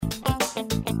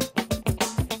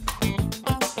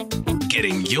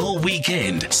Getting your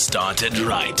weekend started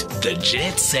right. The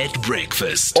Jet Set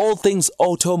Breakfast. All things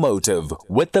automotive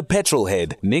with the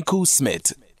Petrolhead, NICO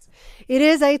SMIT. It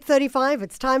is 8:35.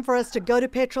 It's time for us to go to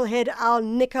Petrolhead, our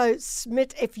NICO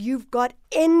SMIT. If you've got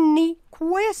any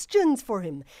questions for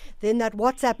him, then that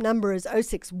WhatsApp number is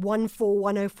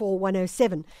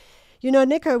 0614104107. You know,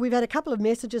 Nico, we've had a couple of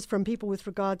messages from people with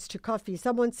regards to coffee.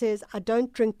 Someone says, I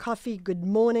don't drink coffee. Good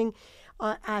morning.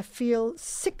 I feel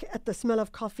sick at the smell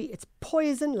of coffee. It's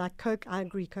poison, like Coke. I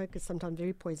agree, Coke is sometimes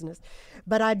very poisonous.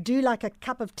 But I do like a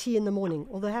cup of tea in the morning.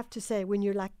 Although I have to say, when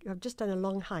I've just done a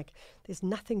long hike, there's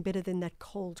nothing better than that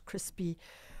cold, crispy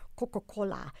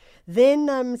Coca-Cola.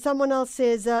 Then someone else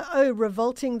says,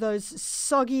 revolting, those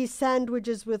soggy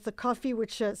sandwiches with the coffee,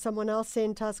 which someone else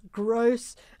sent us.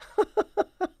 Gross.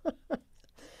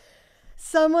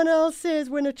 Someone else says,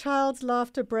 when a child's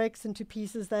laughter breaks into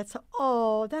pieces, that's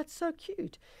so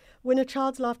cute. When a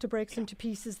child's laughter breaks into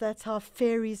pieces, that's how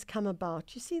fairies come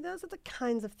about. You see, those are the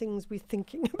kinds of things we're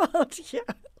thinking about here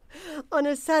on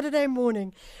a Saturday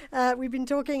morning. We've been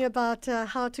talking about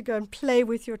how to go and play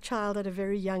with your child at a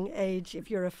very young age if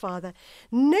you're a father.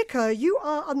 Nico, you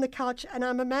are on the couch, and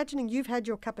I'm imagining you've had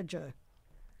your cup of joe.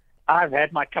 I've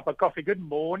had my cup of coffee. Good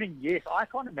morning. Yes, I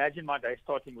can't imagine my day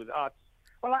starting without.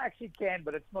 Well, I actually can,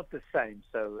 but it's not the same.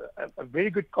 So a very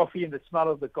good coffee and the smell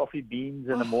of the coffee beans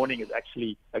in the morning is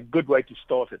actually a good way to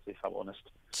start it, if I'm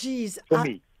honest. Jeez, For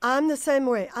me. I'm the same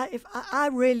way. I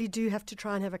really do have to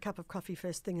try and have a cup of coffee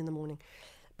first thing in the morning.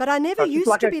 But I never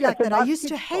used to be like that. I used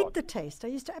to hate the taste. I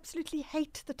used to absolutely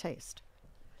hate the taste.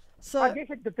 So I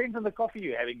guess it depends on the coffee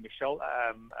you're having, Michelle.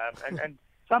 And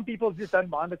some people just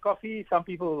don't mind the coffee. Some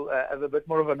people have a bit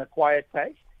more of an acquired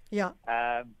taste. Yeah.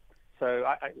 So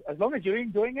as long as you're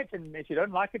enjoying it, and if you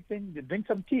don't like it, then drink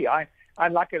some tea. I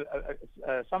like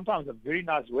sometimes a very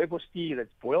nice rooibos tea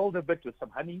that's boiled a bit with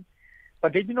some honey.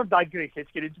 But they do not digress.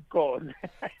 Let's get into cars.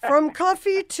 From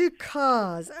coffee to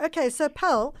cars. Okay, so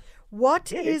Pal,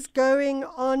 what is going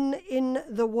on in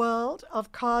the world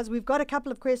of cars? We've got a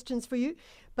couple of questions for you,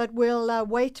 but we'll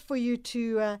wait for you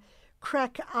to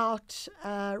crack out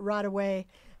right away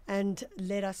and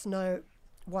let us know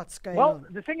what's going on. Well,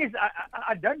 the thing is,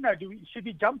 I don't know. Should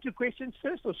we jump to questions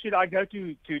first, or should I go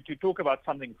to talk about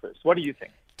something first? What do you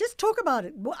think? Just talk about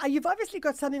it. Well, you've obviously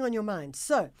got something on your mind.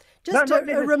 So just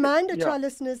a reminder to our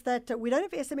listeners that we don't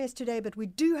have SMS today, but we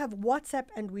do have WhatsApp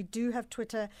and we do have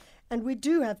Twitter and we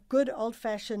do have good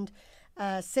old-fashioned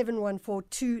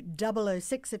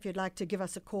 714-2006 if you'd like to give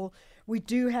us a call. We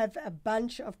do have a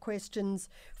bunch of questions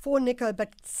for Nico,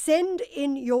 but send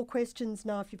in your questions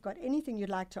now if you've got anything you'd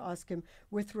like to ask him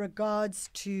with regards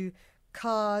to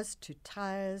cars, to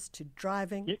tires, to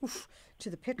driving, to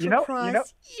the petrol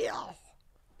price.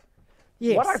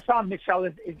 Yes. What I found, Michelle,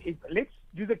 is let's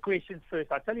do the questions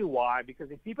first. I'll tell you why.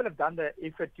 Because if people have done the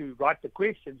effort to write the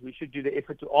questions, we should do the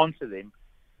effort to answer them.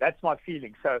 That's my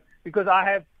feeling. So, because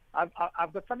I've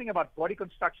got something about body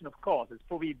construction of cars. It's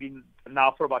probably been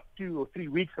now for about 2 or 3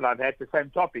 weeks that I've had the same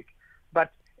topic.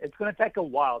 But it's going to take a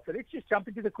while. So let's just jump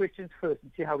into the questions first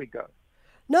and see how we go.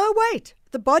 No, wait.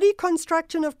 The body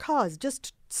construction of cars.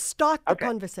 Just start the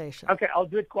conversation. Okay, I'll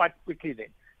do it quite quickly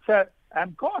then. So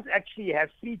cars actually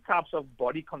have 3 types of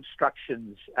body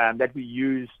constructions that we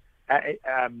use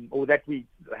or that we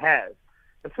have.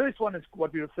 The first one is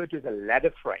what we refer to as a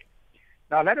ladder frame.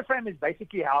 Now, a ladder frame is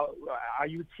basically how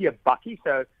you would see a bucky.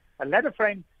 So a ladder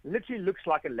frame literally looks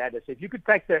like a ladder. So if you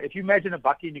imagine a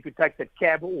bucky and you could take the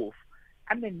cab off,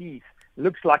 underneath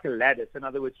looks like a ladder. So in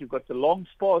other words, you've got the long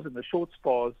spars and the short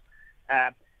spars.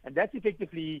 And that's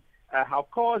effectively how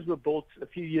cars were built a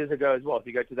few years ago as well. If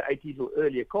you go to the 80s or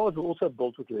earlier, cars were also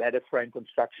built with ladder frame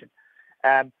construction.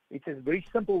 It's a very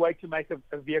simple way to make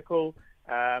a vehicle.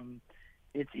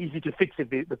 It's easy to fix if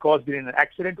the car's been in an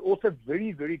accident. Also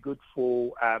very, very good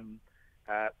for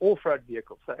off-road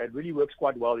vehicles. So it really works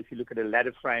quite well if you look at a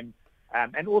ladder frame,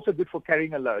 and also good for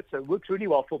carrying a load. So it works really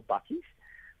well for buckies,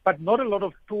 but not a lot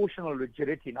of torsional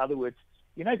rigidity. In other words,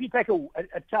 if you take a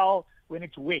towel when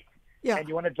it's wet, and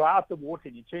you want to dry out the water,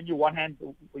 and you turn your one hand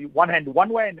one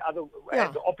way and the other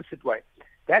hand the opposite way.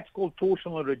 That's called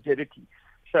torsional rigidity.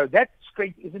 So that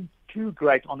strength isn't too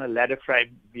great on a ladder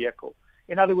frame vehicle.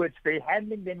 In other words, the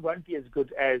handling then won't be as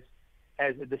good as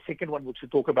the second one, which we'll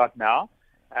talk about now,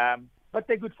 but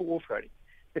they're good for off-roading.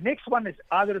 The next one is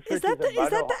either referred to as a motor. Is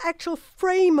that the actual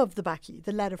frame of the bucky,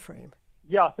 the ladder frame?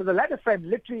 Yeah, so the ladder frame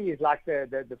literally is like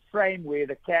the frame where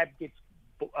the cab gets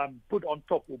put on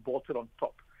top or bolted on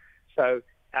top. So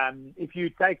if you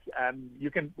take, you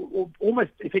can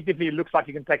almost effectively, it looks like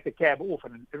you can take the cab off,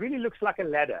 and it really looks like a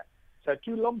ladder. So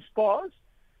 2 long spars,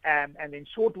 and then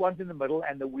short ones in the middle,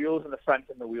 and the wheels in the front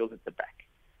and the wheels at the back.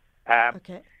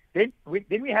 Okay. Then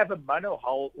we have a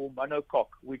monohull or monocoque,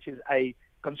 which is a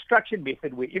construction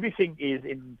method where everything is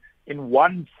in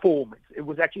one form. It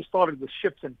was actually started with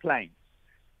ships and planes.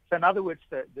 So in other words,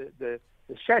 the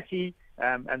chassis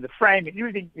and the frame and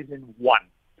everything is in one.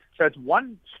 So it's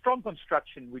one strong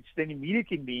construction, which then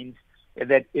immediately means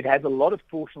that it has a lot of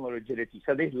torsional rigidity.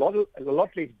 So there's a lot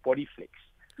less body flex.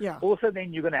 Yeah. Also,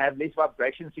 then you're going to have less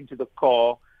vibrations into the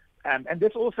car, and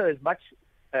this also is much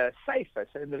safer.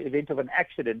 So in the event of an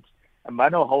accident, a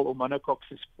monohull or monocoque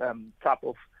type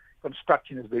of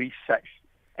construction is very safe.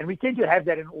 And we tend to have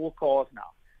that in all cars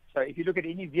now. So if you look at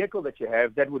any vehicle that you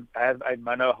have, that would have a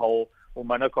monohull or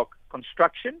monocoque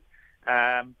construction.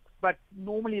 But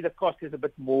normally the cost is a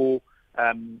bit more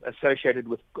associated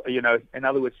with, in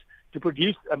other words, to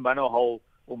produce a monohull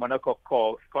or monocoque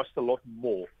car costs a lot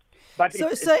more. But so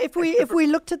if we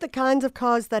looked at the kinds of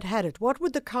cars that had it, what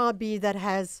would the car be that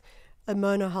has a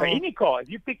monohull? So any car, if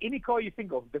you pick any car you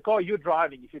think of, the car you're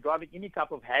driving, if you're driving any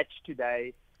type of hatch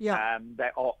today, they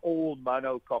are all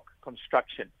monocoque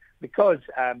construction because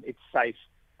it's safe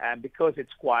and because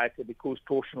it's quieter, because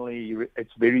torsionally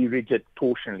it's very rigid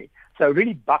torsionally. So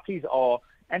really buckies are,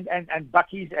 and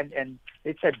buckies and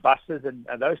let's say buses and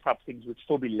those type of things would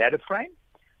still be ladder frame.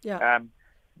 Yeah.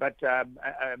 But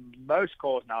most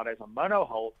cars nowadays are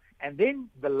monohull. And then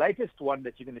the latest one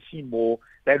that you're going to see more,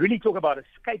 they really talk about a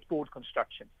skateboard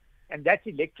construction, and that's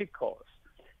electric cars.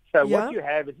 So what you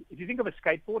have is, if you think of a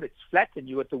skateboard, it's flat and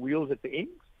you got the wheels at the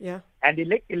ends. Yeah. And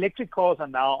electric cars are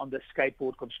now on the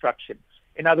skateboard construction.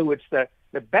 In other words, the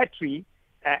battery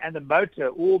and the motor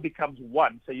all becomes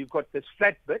one. So you've got this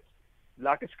flat bit,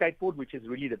 like a skateboard, which is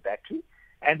really the battery.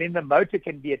 And then the motor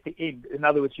can be at the end. In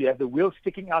other words, you have the wheels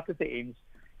sticking out at the ends.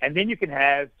 And then you can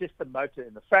have just a motor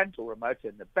in the front or a motor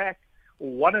in the back, or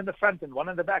one in the front and one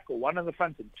in the back, or one in the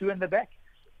front and two in the back.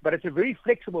 But it's a very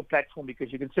flexible platform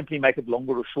because you can simply make it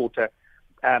longer or shorter.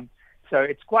 So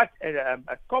it's quite a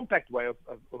compact way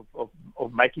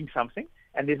of making something.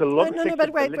 And there's a lot of No,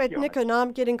 but wait, flexibility on Nico, it. now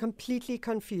I'm getting completely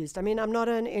confused. I mean, I'm not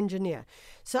an engineer.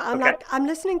 So I'm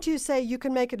listening to you say you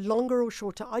can make it longer or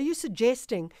shorter. Are you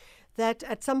suggesting that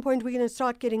at some point we're going to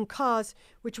start getting cars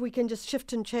which we can just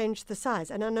shift and change the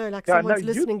size? And I know someone's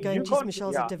listening going, geez,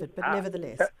 Michelle's a divot, but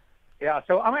nevertheless.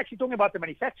 So I'm actually talking about the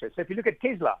manufacturer. So if you look at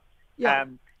Tesla,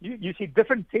 you see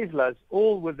different Teslas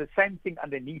all with the same thing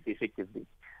underneath effectively.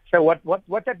 So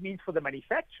what that means for the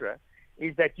manufacturer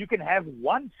is that you can have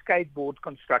one skateboard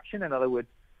construction, in other words,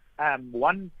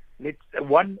 one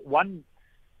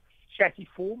chassis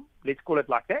form, let's call it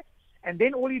like that. And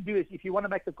then all you do is, if you want to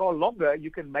make the car longer,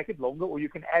 you can make it longer, or you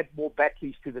can add more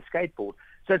batteries to the skateboard.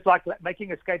 So it's like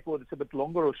making a skateboard that's a bit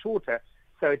longer or shorter.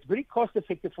 So it's very cost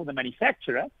effective for the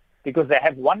manufacturer because they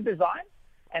have one design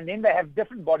and then they have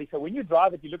different bodies. So when you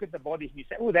drive it, you look at the bodies and you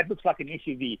say, oh, that looks like an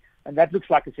SUV and that looks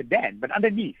like a sedan. But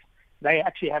underneath, they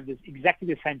actually have this exactly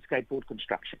the same skateboard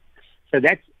construction. So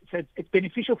it's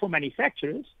beneficial for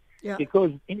manufacturers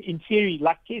because in theory,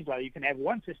 like Tesla, you can have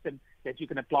one system that you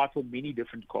can apply for many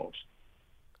different cars.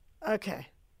 Okay.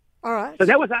 All right. So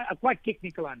that was quite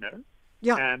technical, I know.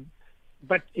 Yeah.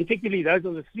 But effectively, those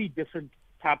are the three different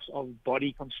types of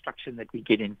body construction that we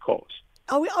get in cars.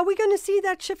 Are we going to see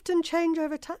that shift and change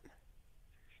over time?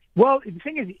 Well, the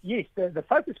thing is, yes, the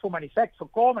focus for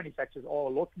car manufacturers are a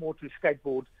lot more to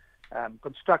skateboard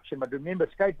construction. But remember,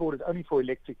 skateboard is only for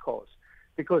electric cars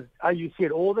because you see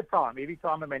it all the time. Every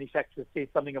time a manufacturer says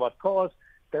something about cars,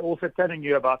 they're also telling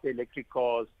you about the electric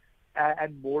cars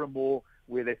and more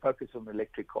where they focus on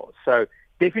electric cars. So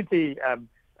definitely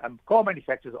car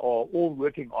manufacturers are all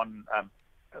working on,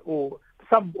 or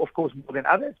some, of course, more than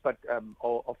others, but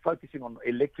are focusing on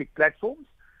electric platforms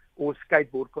or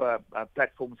skateboard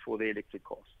platforms for the electric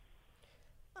cars.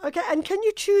 Okay, and can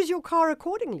you choose your car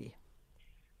accordingly?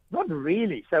 Not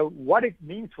really. So what it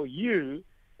means for you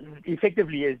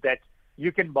effectively is that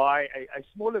you can buy a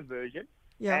smaller version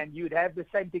and you'd have the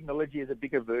same technology as a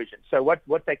bigger version. So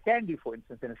what they can do, for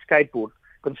instance, in a skateboard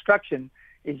construction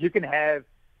is you can have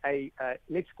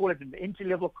let's call it an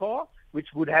entry-level car,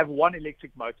 which would have one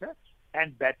electric motor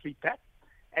and battery pack.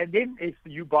 And then if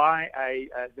you buy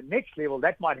the next level,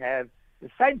 that might have the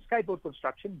same skateboard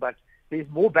construction, but there's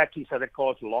more battery, so the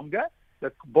car's longer.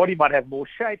 The body might have more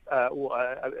shape or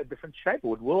a different shape,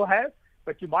 or it will have,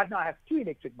 but you might now have two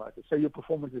electric motors, so your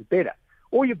performance is better.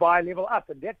 Or you buy a level up,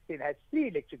 and that then has three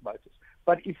electric motors.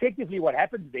 But effectively what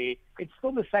happens there, it's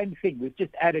still the same thing. We've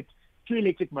just added two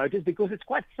electric motors because it's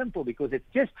quite simple, because it's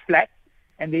just flat,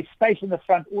 and there's space in the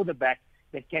front or the back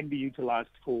that can be utilized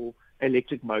for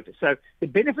electric motors. So the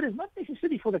benefit is not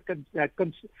necessarily for the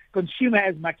consumer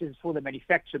as much as for the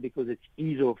manufacturer, because it's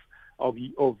ease of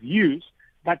use.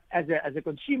 But as a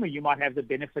consumer, you might have the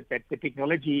benefit that the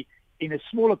technology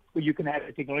you can have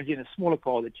the technology in a smaller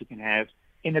car that you can have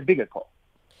in a bigger car.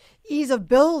 Ease of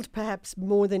build, perhaps,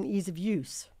 more than ease of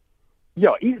use.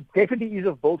 Yeah, definitely ease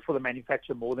of build for the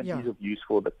manufacturer more than ease of use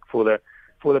for the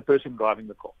person driving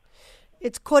the car.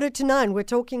 It's 8:45. We're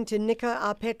talking to NICO,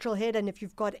 our petrol head, and if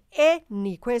you've got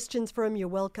any questions for him, you're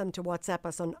welcome to WhatsApp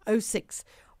us on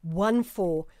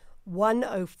 0614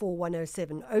 104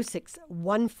 107,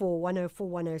 0614 104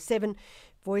 107.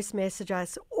 Voice message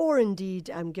us, or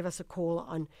indeed give us a call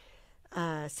on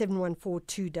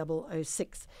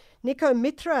 714-2006. NICO,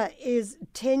 Mitra is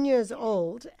 10 years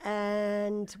old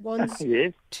and wants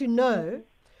to know,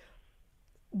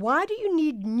 why do you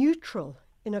need neutral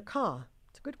in a car?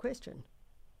 It's a good question.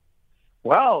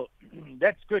 Well,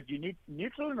 that's good. You need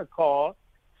neutral in a car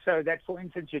so that, for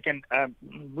instance, you can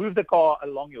move the car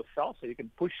along yourself, so you can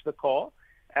push the car.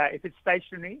 If it's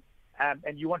stationary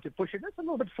and you want to push it, it's a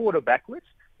little bit forward or backwards.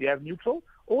 You have neutral.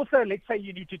 Also, let's say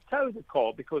you need to tow the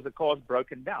car because the car's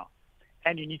broken down,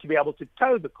 and you need to be able to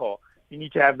tow the car. You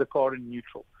need to have the car in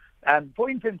neutral. For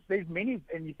instance, there's many,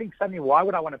 and you think suddenly, why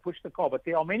would I want to push the car? But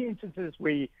there are many instances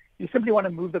where you simply want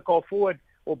to move the car forward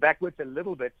or backwards a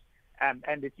little bit,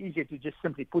 and it's easier to just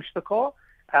simply push the car.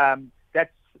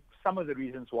 That's some of the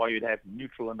reasons why you'd have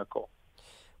neutral in the car.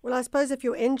 Well, I suppose if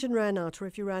your engine ran out or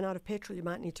if you ran out of petrol, you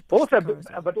might need to push the car as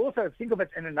well. But also think of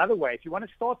it in another way. If you want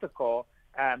to start the car,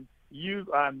 you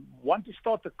want to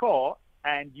start the car,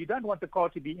 and you don't want the car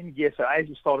to be in gear, so as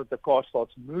you start it, the car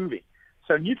starts moving.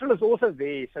 So neutral is also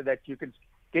there so that you can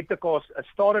get the car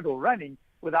started or running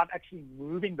without actually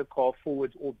moving the car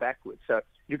forwards or backwards. So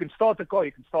you can start the car,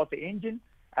 you can start the engine,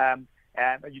 and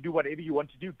you do whatever you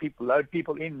want to do. Load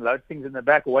people in, load things in the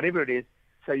back, or whatever it is,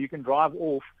 so you can drive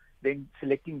off, then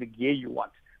selecting the gear you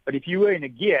want. But if you were in a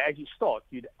gear as you start,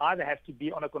 you'd either have to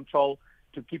be on a control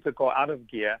to keep the car out of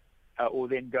gear or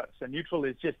then go. So neutral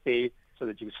is just there so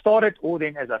that you start it, or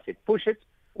then, as I said, push it,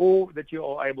 or that you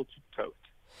are able to tow it.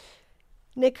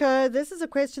 NICO, this is a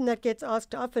question that gets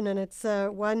asked often, and it's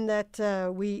one that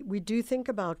we do think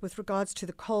about with regards to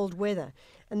the cold weather.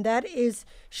 And that is,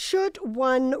 should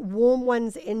one warm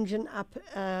one's engine up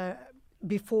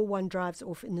before one drives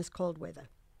off in this cold weather?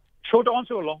 Short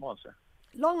answer or long answer?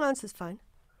 Long answer is fine.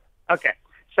 Okay.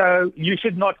 So you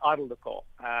should not idle the car.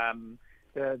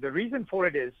 The reason for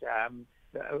it is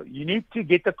you need to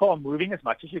get the car moving as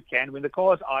much as you can. When the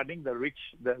car is idling, the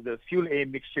fuel-air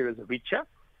mixture is richer.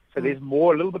 So there's a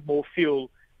little bit more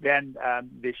fuel than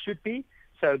there should be.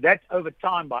 So that over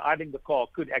time, by idling the car,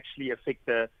 could actually affect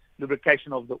the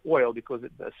lubrication of the oil, because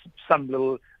a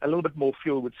little bit more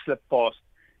fuel would slip past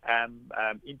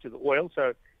into the oil.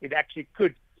 So it actually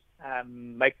could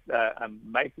corrupt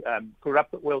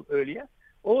the oil earlier.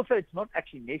 Also, it's not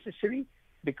actually necessary,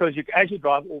 because as you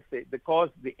drive off,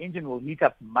 the engine will heat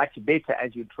up much better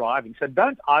as you're driving. So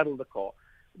don't idle the car.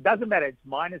 It doesn't matter. It's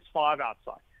 -5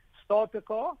 outside. Start the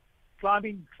car, climb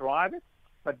in, drive it,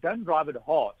 but don't drive it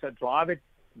hard. So drive it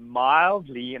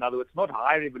mildly, in other words, not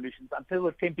high revolutions, until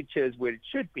the temperature is where it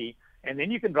should be, and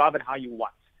then you can drive it how you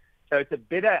want. So it's a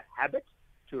better habit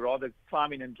to rather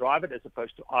climb in and drive it as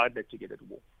opposed to idle it to get it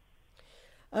warm.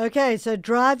 Okay, so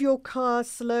drive your car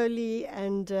slowly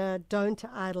and don't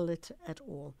idle it at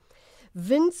all.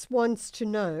 Vince wants to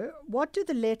know, what do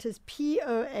the letters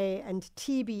POA and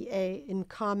TBA in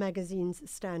car magazines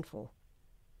stand for?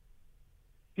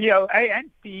 POA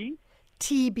and P.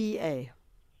 TBA.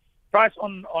 Price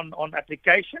on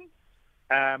application.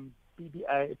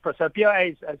 PBA. So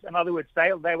POA is, in other words,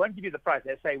 they won't give you the price.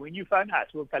 They say, when you phone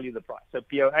us, we'll tell you the price. So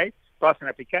POA, price on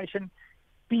application.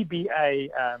 PBA.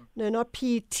 No, not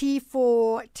P. T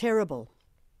for terrible.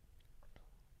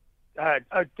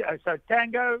 So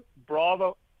Tango,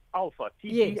 Bravo, Alpha.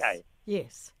 TBA.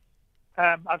 Yes.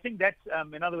 I think that's,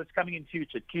 in other words, coming in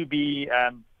future. To be,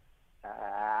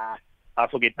 I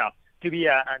forget now. To be,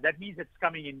 that means it's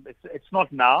coming in. It's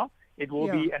not now. It will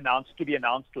be announced, to be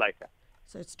announced later.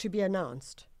 So it's to be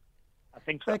announced. I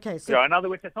think so. Okay. So in other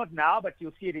words, it's not now, but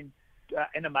you'll see it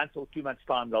in a month or 2 months'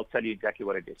 time. They'll tell you exactly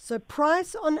what it is. So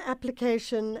price on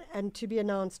application and to be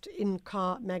announced in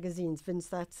car magazines. Vince,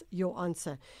 that's your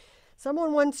answer.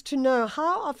 Someone wants to know,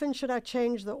 how often should I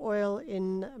change the oil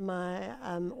in my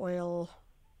oil?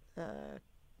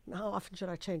 How often should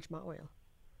I change my oil?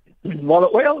 Well, the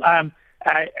oil,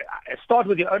 start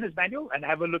with your owner's manual and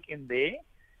have a look in there.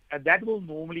 And that will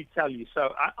normally tell you.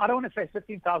 So I don't want to say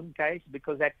 15,000 Ks,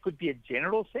 because that could be a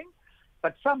general thing.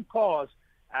 But some cars,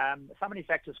 some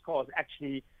manufacturers' cars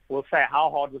actually will say how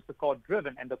hard was the car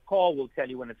driven, and the car will tell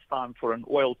you when it's time for an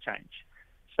oil change.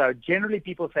 So generally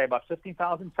people say about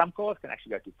 15,000. Some cars can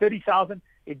actually go to 30,000,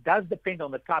 it does depend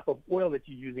on the type of oil that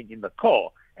you're using in the car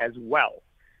as well.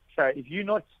 So if you're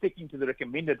not sticking to the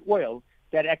recommended oil,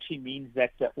 that actually means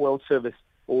that the oil service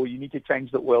or you need to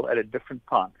change the oil at a different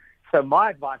time. So my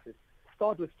advice is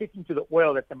start with sticking to the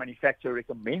oil that the manufacturer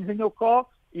recommends in your car,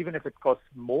 even if it costs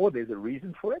more, there's a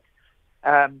reason for it.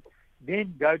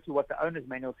 Then go to what the owner's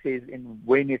manual says in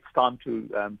when it's time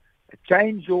to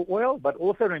change your oil, but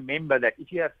also remember that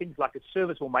if you have things like a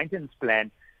service or maintenance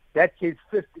plan, that says,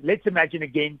 let's imagine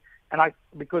again,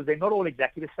 because they're not all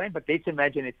exactly the same, but let's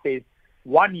imagine it says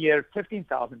 1 year,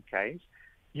 15,000 Ks.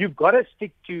 You've got to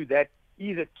stick to that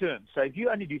either term. So if you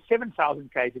only do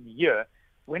 7,000 Ks in a year,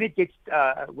 when it gets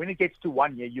to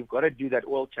 1 year, you've got to do that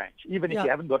oil change, even if you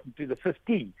haven't gotten to the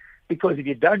 15, because if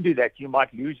you don't do that, you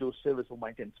might lose your service or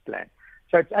maintenance plan.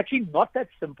 So it's actually not that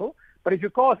simple. But if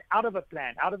your car is out of a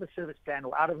plan, out of a service plan,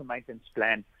 or out of a maintenance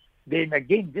plan, then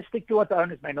again, just stick to what the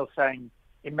owner's manual is saying.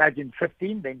 Imagine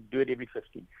 15, then do it every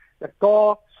 15. The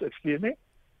car, excuse me.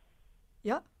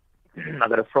 Yeah. I've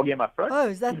got a frog in my throat. Oh,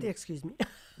 is that the excuse me?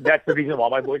 That's the reason why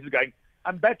my voice is going.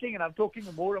 I'm battling and I'm talking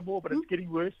more and more, but it's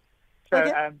getting worse.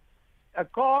 So a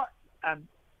car,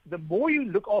 the more you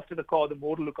look after the car, the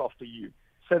more to look after you.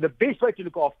 So the best way to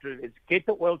look after it is get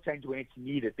the oil change when it's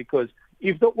needed, because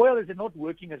if the oil is not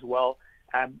working as well,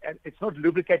 and it's not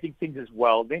lubricating things as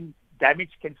well, then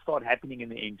damage can start happening in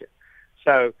the engine.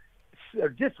 So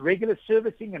just regular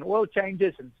servicing and oil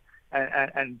changes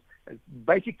and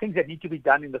basic things that need to be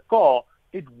done in the car,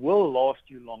 it will last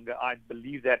you longer. I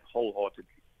believe that wholeheartedly.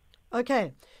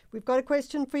 Okay, we've got a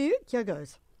question for you. Here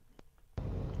goes.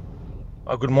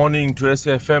 Good morning to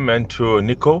SFM and to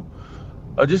NICO.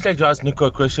 I'd just like to ask NICO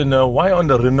a question. Why on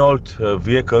the Renault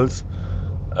vehicles,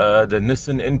 the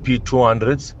Nissan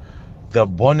NP200s, the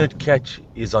bonnet catch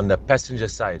is on the passenger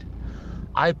side?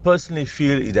 I personally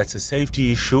feel that's a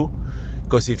safety issue,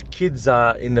 because if kids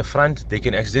are in the front, they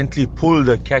can accidentally pull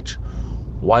the catch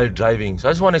while driving. So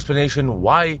I just want an explanation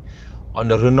why on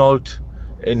the Renault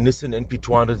and Nissan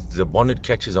NP200s, the bonnet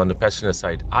catch is on the passenger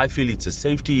side. I feel it's a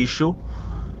safety issue.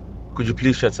 Could you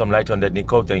please shed some light on that,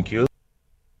 Nico? Thank you.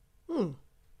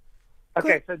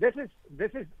 Okay, so this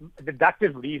is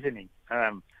deductive reasoning,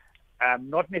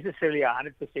 not necessarily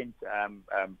 100%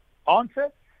 answer,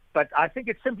 but I think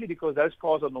it's simply because those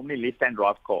cars are normally left-hand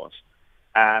drive cars.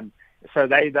 So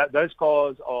those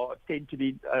cars tend to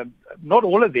be, not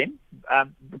all of them,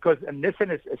 because a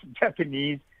Nissan is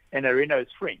Japanese and a Renault is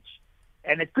French.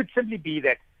 And it could simply be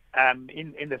that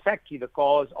in the factory, the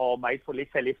cars are made for,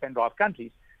 let's say, left-hand drive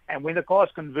countries, and when the car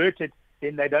is converted,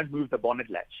 then they don't move the bonnet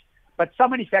latch. But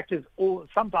some manufacturers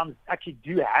sometimes actually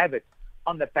do have it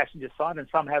on the passenger side, and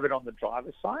some have it on the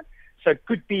driver's side. So it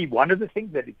could be one of the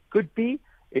things that it could be.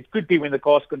 It could be when the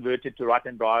car's converted to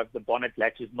right-hand drive, the bonnet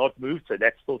latch is not moved, so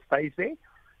that still stays there.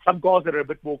 Some cars that are a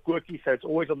bit more quirky, so it's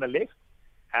always on the left,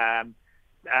 and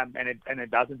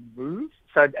it doesn't move.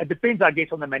 So it depends, I guess,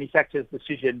 on the manufacturer's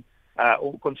decision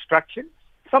or construction.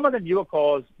 Some of the newer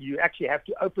cars, you actually have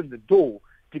to open the door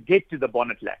to get to the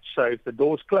bonnet latch. So if the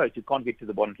door's closed, you can't get to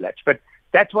the bonnet latch. But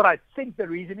that's what I think the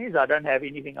reason is. I don't have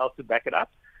anything else to back it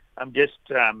up. I'm just,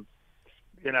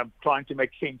 trying to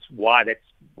make sense why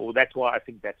that's why I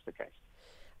think that's the case.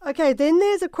 Okay, then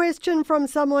there's a question from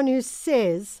someone who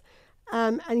says,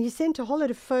 and he sent a whole lot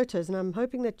of photos, and I'm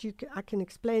hoping that I can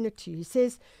explain it to you. He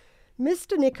says,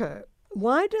 Mr. Nico,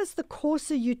 why does the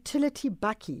Corsa utility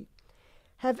bakkie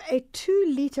have a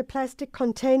 2-liter plastic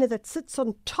container that sits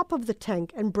on top of the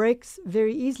tank and breaks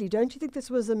very easily? Don't you think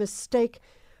this was a mistake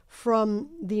from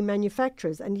the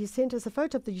manufacturers? And he sent us a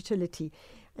photo of the utility,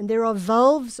 and there are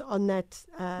valves on that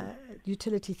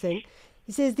utility thing.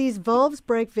 He says these valves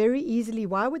break very easily.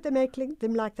 Why would they make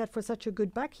them like that for such a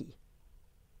good bakkie?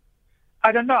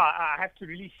 I don't know. I have to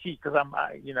really see, because I'm,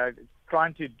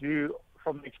 trying to do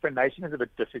from the explanation is a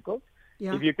bit difficult.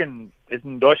 Yeah. If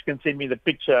Ndosh can send me the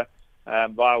picture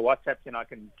via WhatsApp, then I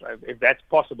can, if that's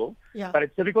possible. Yeah. But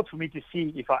it's difficult for me to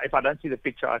see if I don't see the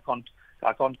picture. I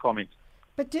can't comment.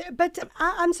 But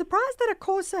I'm surprised that a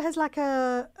Corsa has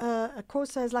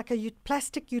like a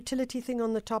plastic utility thing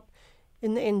on the top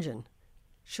in the engine.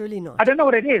 Surely not. I don't know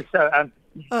what it is. So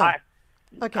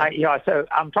okay. So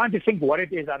I'm trying to think what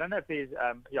it is. I don't know if there's.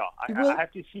 I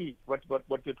have to see what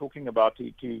you're talking about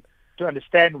to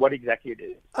understand what exactly it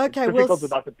is. Okay, it's difficult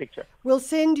without the picture. We'll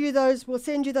send you those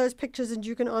pictures, and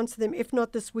you can answer them. If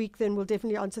not this week, then we'll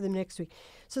definitely answer them next week.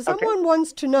 So someone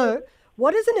wants to know,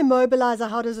 what is an immobilizer?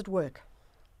 How does it work?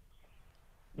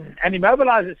 An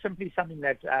immobilizer is simply something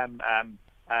that,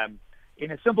 in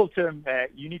a simple term,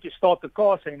 you need to start the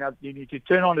car. So you need to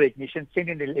turn on the ignition, send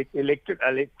in the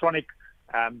electronic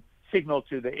signal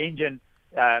to the engine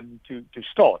to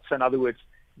start. So in other words,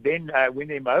 then when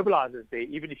the immobilizer is there,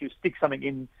 even if you stick something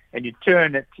in and you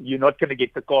turn it, you're not going to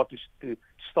get the car to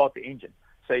start the engine.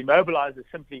 So immobilizer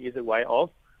simply is a way of,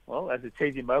 well, as it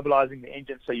says, immobilizing the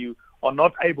engine so you are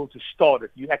not able to start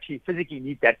it. You actually physically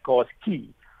need that car's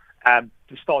key to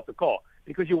start the car.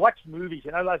 Because you watch movies,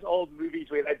 you know those old movies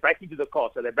where they break into the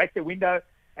car. So they break the window,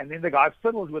 and then the guy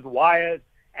fiddles with wires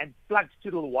and plugs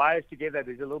two little wires together.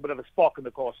 There's a little bit of a spark, and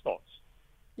the car starts.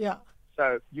 Yeah.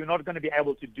 So you're not going to be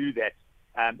able to do that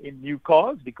in new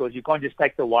cars because you can't just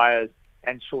take the wires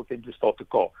and short them to start the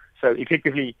car. So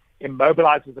effectively,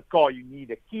 immobilizes the car, you need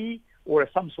a key or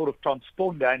some sort of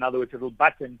transponder, in other words, a little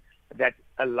button that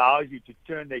allows you to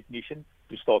turn the ignition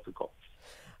to start the car.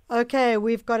 Okay,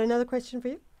 we've got another question for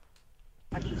you.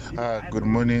 Good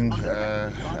morning.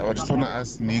 I was trying to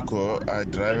ask NICO. I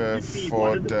drive a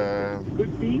Ford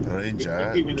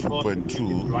Ranger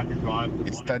 2.2.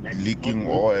 It started leaking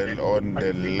oil on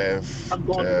the left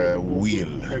wheel.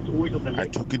 I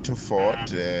took it to Ford.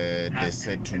 They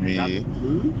said to me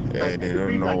they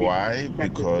don't know why,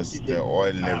 because the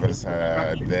oil levels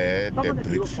are there. The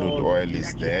brake fluid oil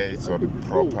is there. It's on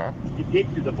proper.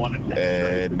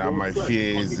 Now my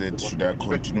fear is that should I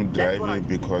continue driving,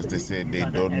 because they said they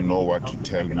don't know what to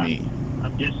tell me.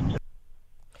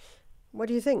 What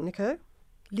do you think, Nico?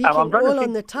 Leaking oil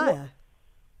on the tire?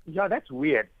 Yeah, that's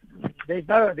weird. There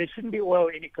shouldn't be oil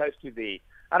any close to there.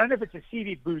 I don't know if it's a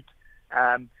CV boot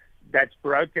that's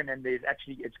broken and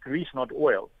it's grease, not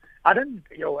oil.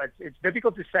 It's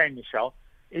difficult to say, Michelle.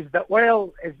 Is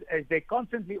there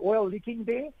constantly oil leaking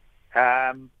there?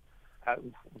 I'm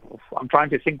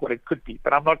trying to think what it could be,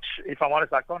 but I'm not. If I'm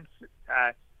honest, I can't.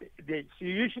 So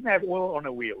you shouldn't have oil on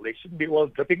a wheel. There shouldn't be oil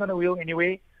dripping on a wheel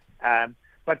anyway.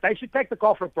 But they should take the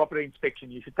car for a proper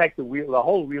inspection. You should take the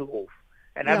whole wheel off,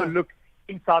 and have a look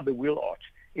inside the wheel arch.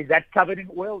 Is that covered in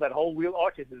oil? That whole wheel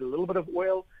arch, is there a little bit of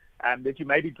oil that you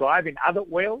maybe drive in other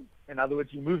oil? In other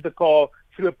words, you move the car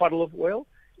through a puddle of oil.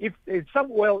 If there's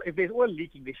oil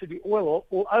leaking, there should be oil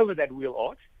all over that wheel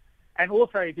arch. And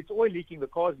also, if it's oil leaking, the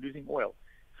car is losing oil.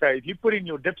 So if you put in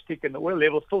your dipstick and the oil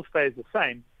level still stays the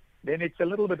same, then it's a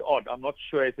little bit odd. I'm not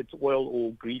sure if it's oil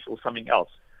or grease or something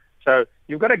else. So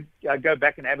you've got to go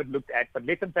back and have it looked at, but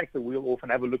let them take the wheel off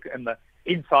and have a look in the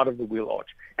inside of the wheel arch.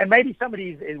 And maybe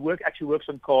somebody actually works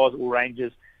on cars or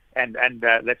Rangers and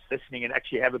that's listening and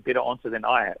actually have a better answer than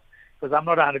I have, because I'm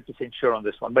not 100% sure on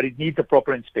this one, but it needs a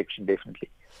proper inspection, definitely.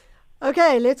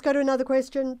 Okay, let's go to another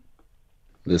question.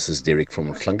 This is Derek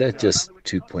from Mhlanga. Just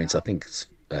 2 points. I think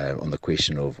on the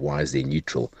question of why is there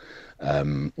neutral.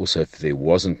 Also, if there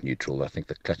wasn't neutral, I think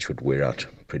the clutch would wear out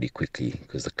pretty quickly,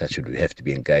 because the clutch would have to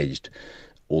be engaged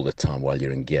all the time while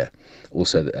you're in gear.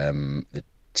 Also, the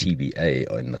TBA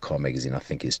in the car magazine, I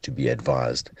think, is to be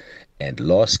advised. And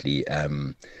lastly,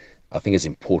 I think it's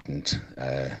important,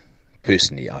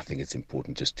 personally, I think it's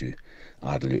important just to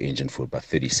idle your engine for about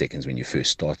 30 seconds when you first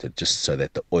start it, just so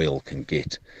that the oil can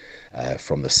get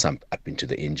from the sump up into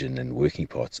the engine and working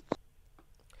parts.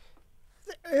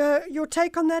 Your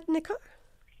take on that, Nico?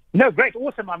 No, great,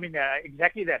 awesome. I mean,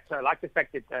 exactly that. So I like the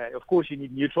fact that, of course, you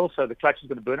need neutral, so the clutch is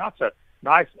going to burn out. So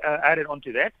nice, added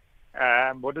onto that.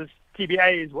 What is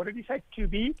TBA? What did you say? To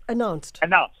be announced.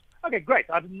 Okay, great.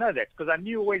 I didn't know that, because I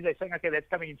knew always they're saying, okay, that's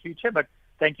coming in future, but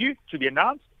thank you, to be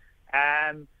announced.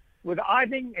 With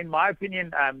idling, in my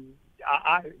opinion,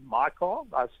 my car,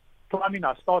 I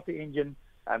start the engine,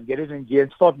 get it in gear,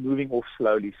 and start moving off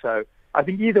slowly. So I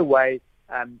think either way,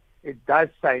 it does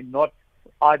say not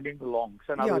idling long.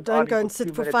 So don't go and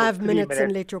sit for 5 minutes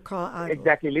and let your car idle.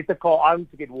 Exactly. Let the car idle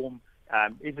to get warm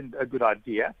isn't a good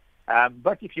idea.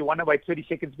 But if you want to wait 30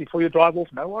 seconds before you drive off,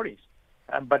 no worries.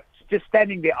 But just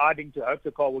standing there idling to hope the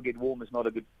car will get warm is not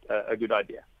a good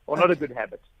idea, or not a good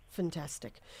habit.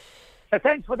 Fantastic. So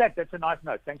thanks for that. That's a nice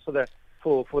note. Thanks for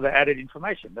the added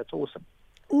information. That's awesome.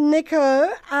 Nico,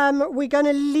 we're going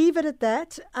to leave it at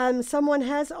that. Someone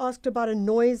has asked about a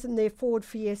noise in their Ford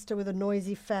Fiesta with a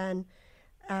noisy fan,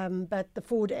 but the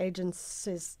Ford agent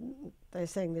says they're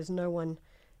saying there's no one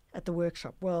at the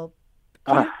workshop. Well,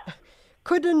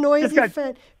 could a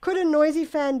noisy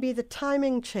fan be the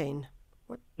timing chain?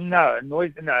 What? No,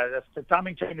 the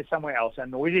timing chain is somewhere else. A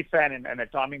noisy fan and a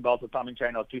timing belt or timing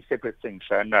chain are two separate things.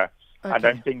 So no, okay. I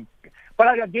don't think.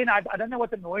 But again, I don't know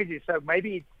what the noise is. So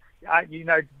maybe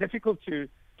it's difficult to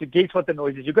guess what the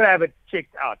noise is. You've got to have it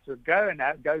checked out. So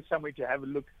go somewhere to have a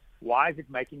look. Why is it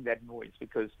making that noise?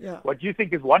 Because what you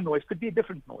think is one noise could be a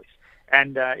different noise.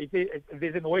 And if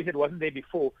there's a noise that wasn't there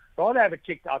before, rather have it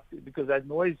checked out, because that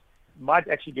noise might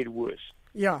actually get worse.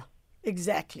 Yeah,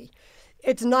 exactly.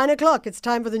 It's 9 o'clock. It's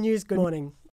time for the news. Good morning.